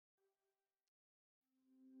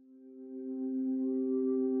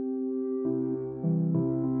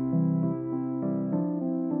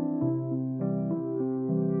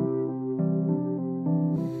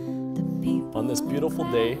this beautiful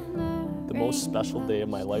day, the most special day of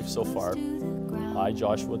my life so far, I,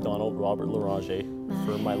 Joshua Donald Robert Larange,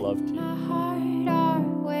 affirm my love to you.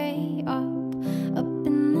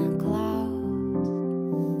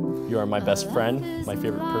 You are my best friend, my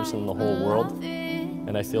favorite person in the whole world,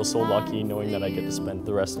 and I feel so lucky knowing that I get to spend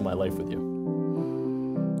the rest of my life with you.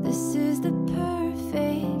 This is the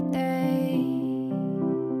perfect day.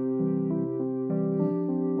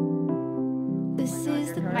 This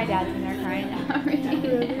is the My dad's in there crying now.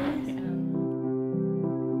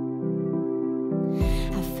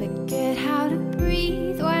 I forget how to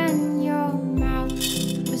breathe when your mouth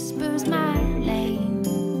whispers my name.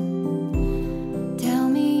 Tell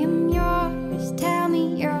me I'm yours, tell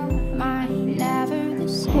me you're mine, never the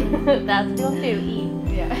same. That's cool too, eat.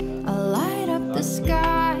 Yeah. I'll light up the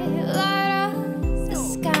sky, light up the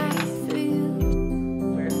sky for you.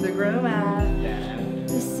 Where's the groom at?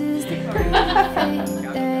 This is the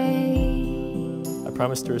perfect day. I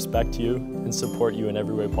promise to respect you and support you in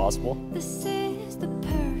every way possible. This is the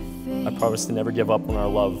perfect. I promise to never give up on our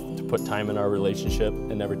love, to put time in our relationship,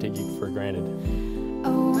 and never take you for granted. I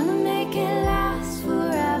wanna make it last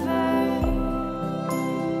forever.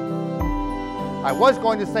 I was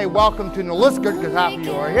going to say welcome to Muskoka because half of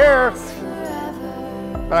you are here,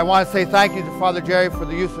 but I want to say thank you to Father Jerry for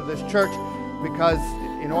the use of this church, because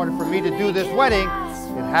in order for me to do this wedding,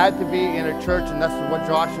 it had to be in a church, and that's what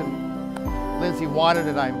Josh and Lindsay wanted,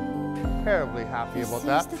 and I'm terribly happy about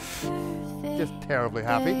that. Just terribly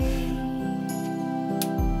happy.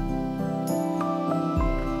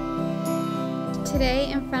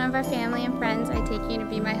 Today, in front of our family and friends, I take you to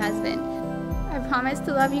be my husband. I promise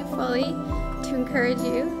to love you fully, to encourage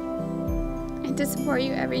you, and to support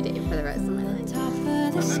you every day for the rest of my life. Top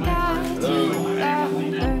of the sky to the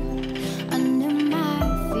earth under my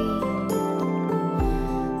feet.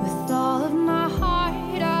 With all of my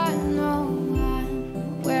heart, I know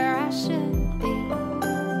I'm where I should be.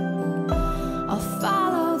 I'll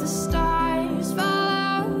follow the stars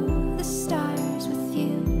with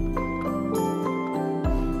you.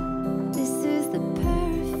 This is the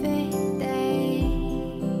perfect day.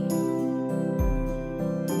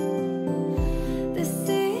 This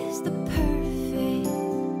is the perfect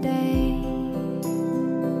day.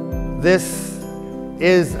 This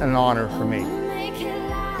is an honor for me.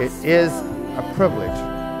 It is a privilege.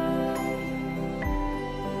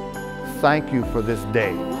 Thank you for this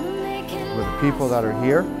day, for the people that are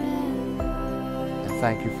here, and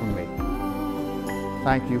thank you for me.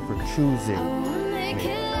 Thank you for choosing me.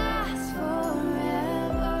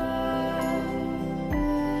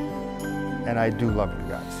 And I do love you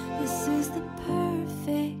guys. This is the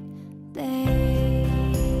perfect day.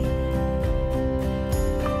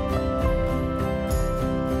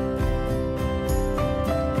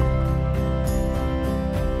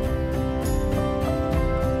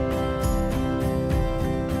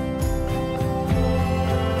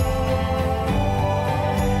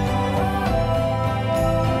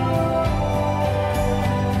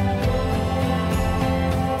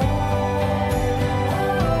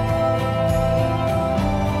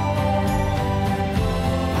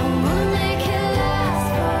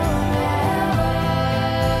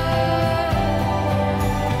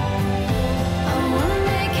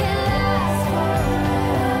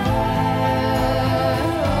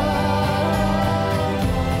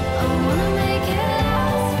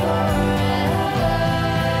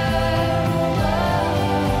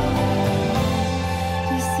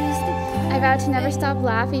 I vow to never stop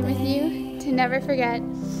laughing with you, to never forget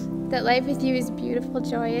that life with you is beautiful,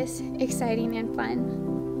 joyous, exciting, and fun.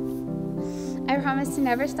 I promise to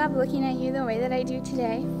never stop looking at you the way that I do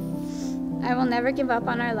today. I will never give up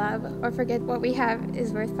on our love or forget what we have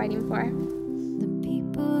is worth fighting for. The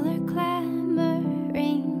people are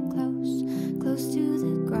clamoring close to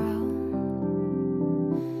the ground.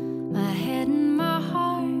 My head and my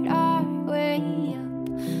heart are way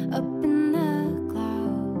up in the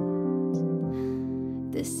clouds.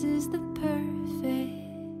 This is the perfect.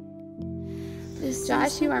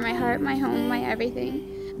 Josh, you are my heart, my home, my everything.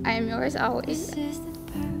 I am yours always,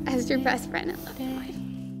 as your best friend and love of life.